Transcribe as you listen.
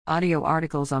Audio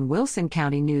articles on Wilson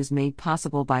County News made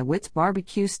possible by Witt's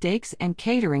Barbecue Steaks and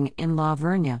Catering in La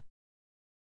Vernia.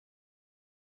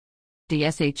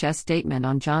 DSHS statement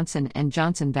on Johnson &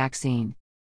 Johnson vaccine.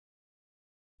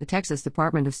 The Texas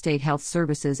Department of State Health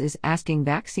Services is asking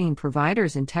vaccine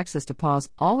providers in Texas to pause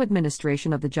all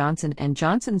administration of the Johnson &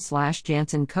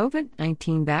 Johnson/Janssen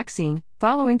COVID-19 vaccine,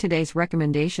 following today's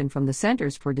recommendation from the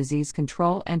Centers for Disease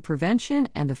Control and Prevention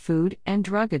and the Food and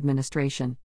Drug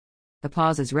Administration. The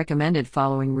pause is recommended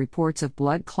following reports of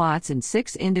blood clots in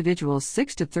 6 individuals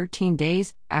 6 to 13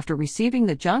 days after receiving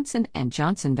the Johnson &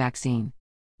 Johnson vaccine.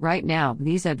 Right now,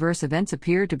 these adverse events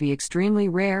appear to be extremely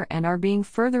rare and are being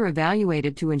further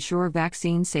evaluated to ensure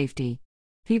vaccine safety.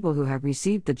 People who have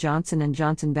received the Johnson &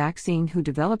 Johnson vaccine who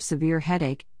develop severe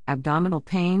headache, abdominal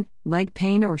pain, leg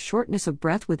pain, or shortness of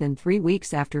breath within 3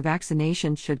 weeks after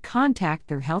vaccination should contact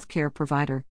their healthcare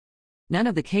provider. None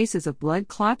of the cases of blood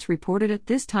clots reported at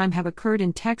this time have occurred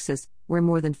in Texas, where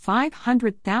more than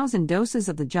 500,000 doses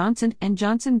of the Johnson &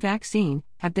 Johnson vaccine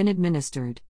have been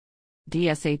administered.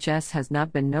 DSHS has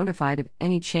not been notified of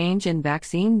any change in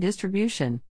vaccine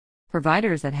distribution.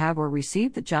 Providers that have or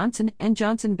received the Johnson &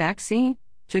 Johnson vaccine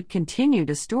should continue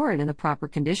to store it in the proper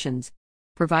conditions.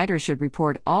 Providers should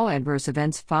report all adverse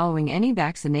events following any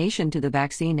vaccination to the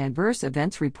Vaccine Adverse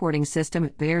Events Reporting System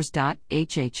at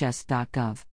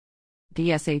VAERS.hhs.gov.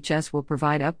 DSHS will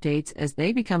provide updates as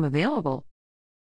they become available.